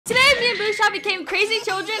and booshot became crazy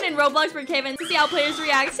children in Roblox Brookhaven to see how players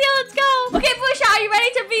react. See, let's go. Okay, booshot, are you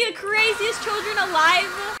ready to be the craziest children alive?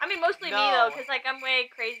 I mean, mostly me though, because like I'm way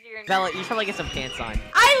crazier. Bella, you should probably get some pants on.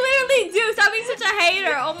 I literally do. Stop being such a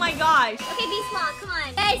hater. Oh my gosh. Okay, be small. Come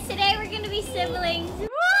on, guys. Today we're gonna be siblings. Woo!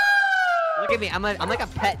 Look at me. I'm like a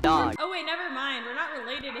pet dog. Oh wait, never mind. We're not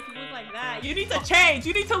related if you look like that. You need to change.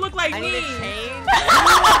 You need to look like I me. need to change.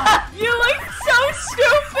 You look so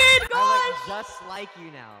stupid. I Gosh. look just like you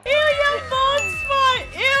now. Ew, you have bald spot.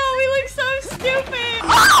 Ew, we look so stupid.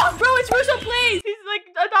 Oh, bro, it's Russell Plays. He's like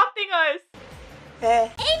adopting us.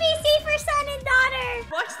 ABC for son and daughter.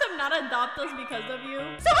 Watch them not adopt us because of you.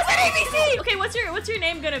 Someone said ABC. Okay, what's your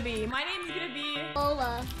name gonna be? My name's gonna be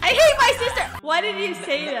Lola. I hate my sister. Why did you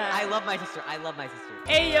say that? I love my sister. I love my sister.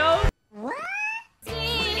 Hey yo. What?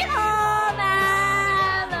 Sweet home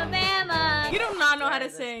Alabama. You do not know how to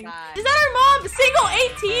sing. Is that our mom? Single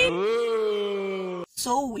 18? Ooh.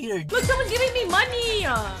 So weird. Look, someone's giving me money.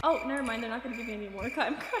 Oh, never mind. They're not gonna give me any more. I'm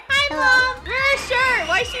crying. Hi, Mom. Wear a shirt.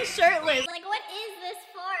 Why is she shirtless? Like, what is this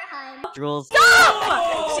for, hun? Jules. Stop!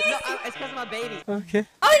 No, She's... it's because of my baby. Okay.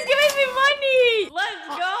 Oh, he's giving me money. Let's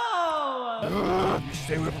go. You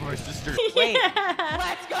stay away from my sister. Wait. Yeah.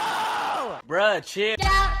 Let's go. Bruh, chill.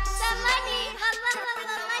 Some money.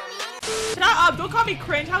 Shut up. Don't call me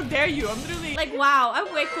cringe. How dare you? I'm literally like, wow,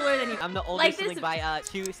 I'm way cooler than you. I'm the oldest Like sibling this- by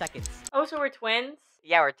 2 seconds. Oh, so we're twins?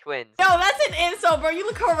 Yeah, we're twins. Yo, that's an insult, bro. You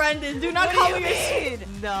look horrendous. Do not call me your sister.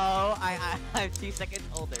 No, I'm 2 seconds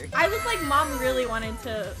older. I look like mom really wanted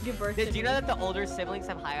to give birth to Did you me. know that the older siblings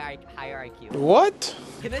have higher IQ? What?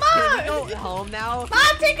 Can we Mom! go home now?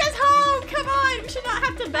 Mom, take us home. Come on. We should not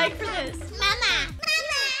have to beg for this. Mama.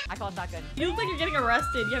 I call it shotgun. You look like you're getting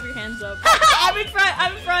arrested. You have your hands up. I'm in front.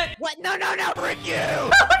 I'm in front. What? No, frick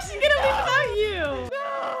you! She's gonna leave without you.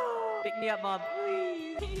 Pick me up, mom,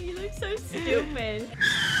 please. You look so stupid.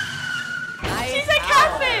 Nice. She's a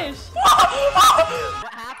catfish.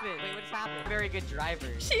 What happened? Wait, what just happened? Very good driver.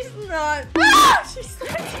 She's not. She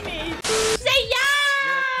slapped me. Say yeah.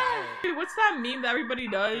 You're a child. Dude, what's that meme that everybody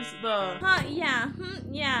does? The Yeah.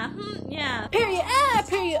 Yeah. Yeah. Period.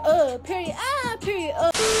 Period. Period. Period.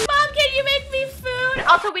 Mom, can you make me food?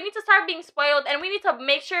 Also, we need to start being spoiled, and we need to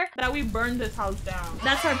make sure that we burn this house down.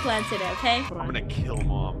 that's our plan today. Okay? I'm gonna kill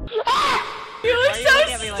mom. You look Why you so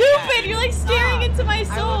looking at me like that? stupid. You're like staring into my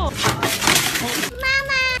soul.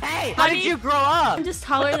 Mama. Hey, how Honey, did you grow up? I'm just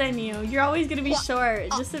taller than you. You're always gonna be short.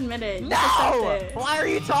 Just admit it. Just No! accept it. Why are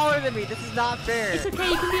you taller than me? This is not fair. It's okay.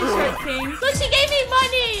 You can be a short king. Look, she gave me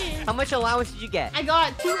money. How much allowance did you get? I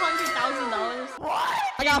got $200,000. What?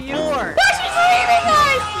 I got You. 4. What? She's leaving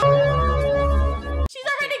us. She's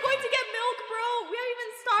already going to get milk, bro. We haven't even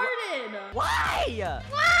started. Why?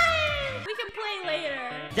 Why? We can play later.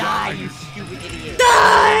 Die, you stupid idiot.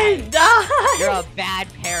 Die! Die! You're a bad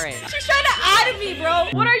parent. She's trying to add me, bro.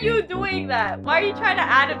 What are you doing that? Why are you trying to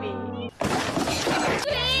add me?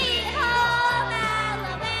 Sweet home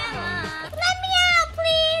Alabama. Let me out,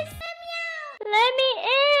 please. Let me out. Let me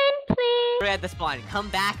in, please. We're at the spawn. Come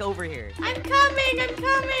back over here. I'm coming. I'm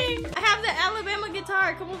coming. I have the Alabama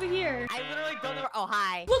guitar. Come over here. I literally don't know. Oh,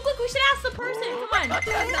 hi. Look, we should ask the person. Come Go on. to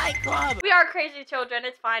the nightclub. We are crazy children.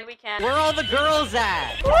 It's fine. We can. Where are all the girls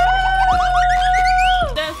at?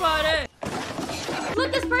 Dance party.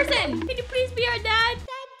 Look, this person. Can you please be our dad?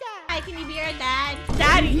 Hi, can you be our dad?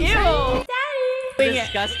 Daddy, ew. Daddy.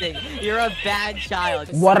 Disgusting. You're a bad child.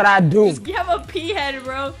 What I do? You have a pea head,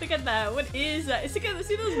 bro. Look at that. What is that? See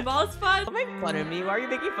those bald spots? Don't make fun of me. Why are you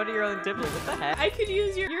making fun of your own dimple? What the heck? I could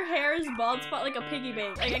use your hair's bald spot like a piggy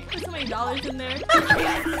bank. Like I could put so many dollars in there. You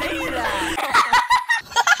can't say that.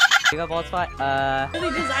 You got a bald spot?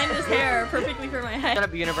 Really designed this hair perfectly for my head. Got a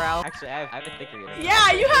unibrow? Actually, I have a thicker unibrow.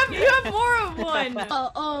 Yeah, you have more of one.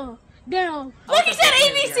 Down. Look, he said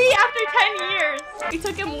ABC after 10 years. It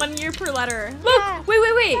took him 1 year per letter. Look,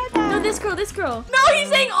 wait. No, this girl. No, he's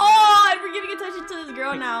saying, oh, and we're giving attention to this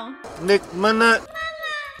girl now. Nick, mana.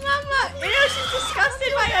 Mama, ew, she's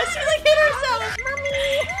disgusted by us. She like hit herself.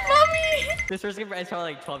 Mommy. This person is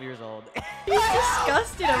probably like 12 years old. She's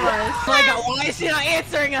disgusted of us. Oh my god, why is she not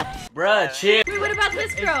answering us? Bruh, chill. Wait, what about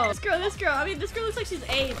this girl? This girl. I mean, this girl looks like she's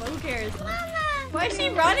 8, but who cares? Why is she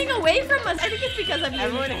running away from us? I think it's because of you.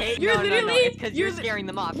 Everyone hates You're no, literally. it's because you're scaring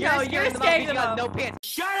them off. No, you're scaring them You off. have no pants.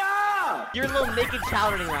 Shut up! You're a little naked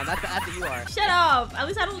child running around. That's what you are. Shut up. At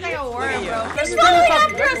least I don't look like a worm, bro. He's He's following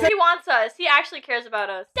after us. He wants us. He actually cares about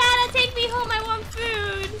us. Dada, take me home. I want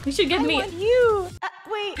food. You should give me. You.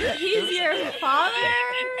 Wait. He's your father.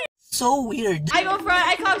 So weird. I go front.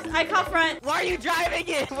 I call front. Why are you driving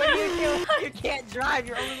it? What are you doing? You can't drive.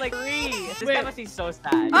 You're only like 3. This Wait. guy must be so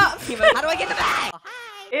sad. Oh. How do I get in the back? Oh,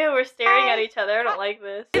 hi. Ew, we're staring at each other. I don't like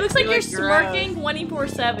this. It looks like you're smirking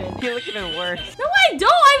 24/7. You look even worse. No, I don't.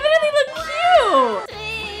 I literally look cute.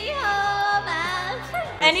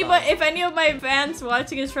 If any of my fans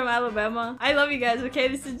watching is from Alabama, I love you guys, okay?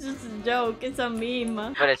 This is just a joke. It's a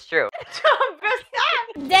meme. But it's true.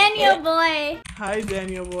 Daniel boy. Hi,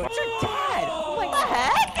 Daniel boy. What's your dad? Oh my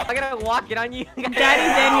heck? I'm gonna walk it on you. Daddy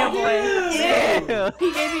Daniel boy. Ew.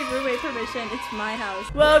 He gave me roommate permission. It's my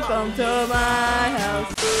house. Welcome to my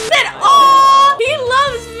house. Said, oh, he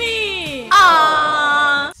loves me.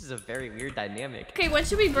 Aww. This is a very weird dynamic. Okay, when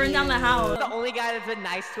should we burn down the house? The only guy that's been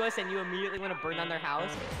nice to us and you immediately want to burn down their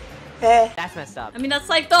house? That's messed up. I mean, that's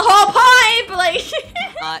like the whole point, but like...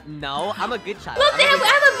 No, I'm a good child. Look, they have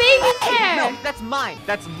a baby there. No, that's mine.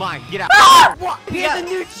 That's mine. Get out. Ah! What? He's a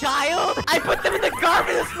new child? I put them in the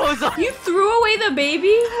garbage disposal. You threw away the baby?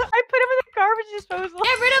 I put him in the garbage disposal.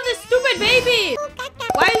 Get rid of this stupid baby.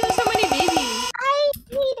 Why is there so many babies? I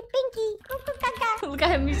need a pinky. Look at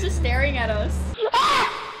him. He's just staring at us.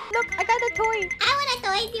 Look, I got a toy. I want a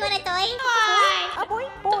toy. Do you want a toy? Hi. A boy?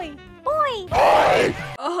 Boy.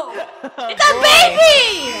 Oh. It's a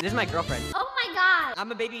baby! This is my girlfriend. Oh my god.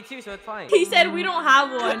 I'm a baby too, so it's fine. He said we don't have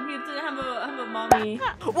one. He didn't have a mommy.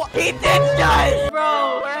 What? He did, guys!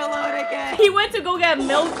 Bro. We're alone again. He went to go get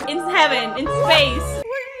milk in heaven, in space.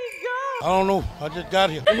 Where did he go? I don't know. I just got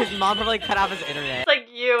here. His mom probably cut off his internet. It's like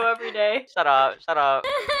you every day. Shut up. Shut up.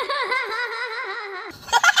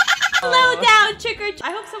 Slow down, trick or treat. I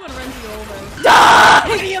hope someone runs you over. How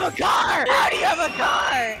do you have a car? How do you have a car?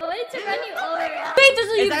 I wanted to run you over. Wait, there's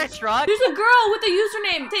Is that a truck? a girl with a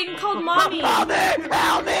username thing called Mommy. Help me!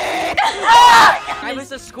 Help me! I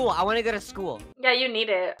miss a school. I want to go to school. Yeah, you need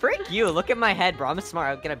it. Frick you. Look at my head, bro. I'm smart.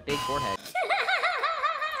 I'll get a big forehead.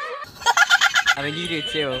 I mean, you do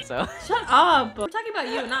too, so. Shut up. We're talking about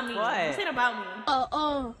you, not me. What? This ain't about me.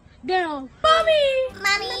 Oh, no. Mommy!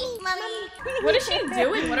 Mommy. What is she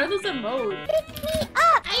doing? What are those emotes? Pick me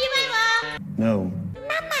up. Are you my mom? No.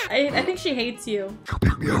 I think she hates you.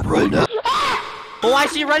 Well, why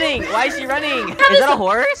is she running? Why is she running? Is that a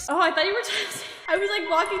horse? Oh, I thought you were trying to say... I was like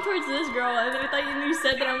walking towards this girl and then I thought you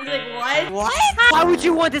said that. I was like, what? What? Why would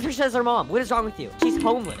you want this person as her mom? What is wrong with you? She's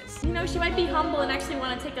homeless. You know, she might be humble and actually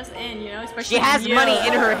want to take us in, you know? Especially She has you. money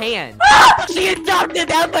in her hand. She adopted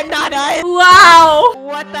them, but not us. Wow!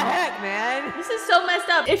 What the heck, man? This is so messed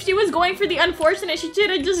up. If she was going for the unfortunate, she should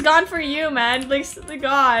have just gone for you, man. Like,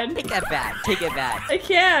 God. Take that back. Take it back. I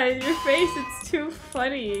can't. Your face, it's too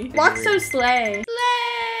funny. 𝐿𝐿 slay. Slay!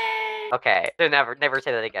 Okay, so never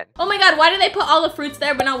say that again. Oh my god, why did they put all the fruits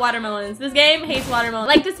there but not watermelons? This game hates watermelons.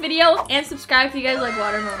 Like this video and subscribe if you guys like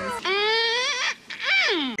watermelons.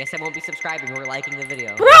 Guess I won't be subscribing or liking the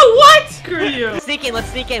video. Bro, what? Screw you. Sneak in, let's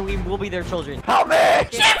sneak in. We will be their children. Help me!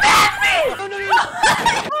 She bit me! No, no,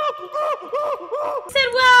 no. Said,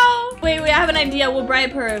 well, wait, I have an idea. We'll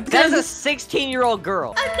bribe her. That is a 16-year-old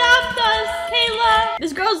girl. Adopt us, Kayla.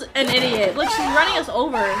 This girl's an idiot. Look, she's running us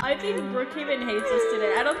over. I think Brookhaven hates us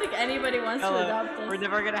today. I don't think anybody wants to adopt us. We're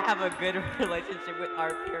never gonna have a good relationship with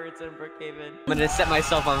our parents in Brookhaven. I'm gonna set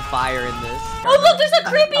myself on fire in this. Oh, look, there's a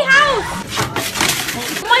creepy house.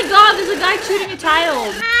 Oh my god, there's a guy shooting a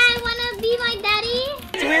child. I wanna be my daddy.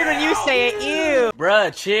 It's weird when you say it. Ew.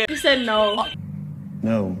 Bruh, chill. You said no.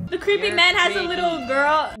 No. The creepy man has a little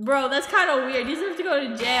girl. Bro, that's kind of weird. You have to go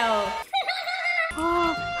to jail.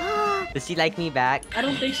 Does she like me back? I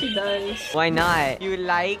don't think she does. Why not? You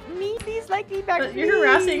like me? Please like me back. But you're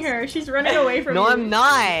harassing her. She's running away from you. No, I'm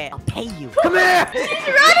not. I'll pay you. Come here. She's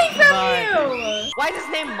running from you. Why is his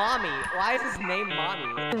name Mommy? Why is his name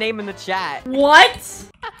Mommy? Her name in the chat. What?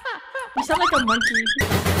 You sound like a monkey.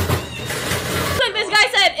 Look, this guy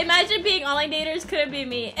said, imagine being online daters couldn't be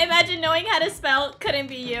me. Imagine knowing how to spell couldn't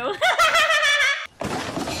be you.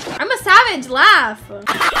 I'm a savage. Laugh.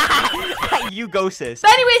 You go, sis.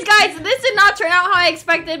 But anyways, guys, this did not turn out how I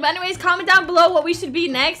expected. But anyways, comment down below what we should be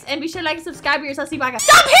next. And be sure to like and subscribe to your 𝐿𝐿.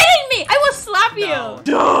 Stop hitting me. I will slap you.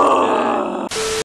 No.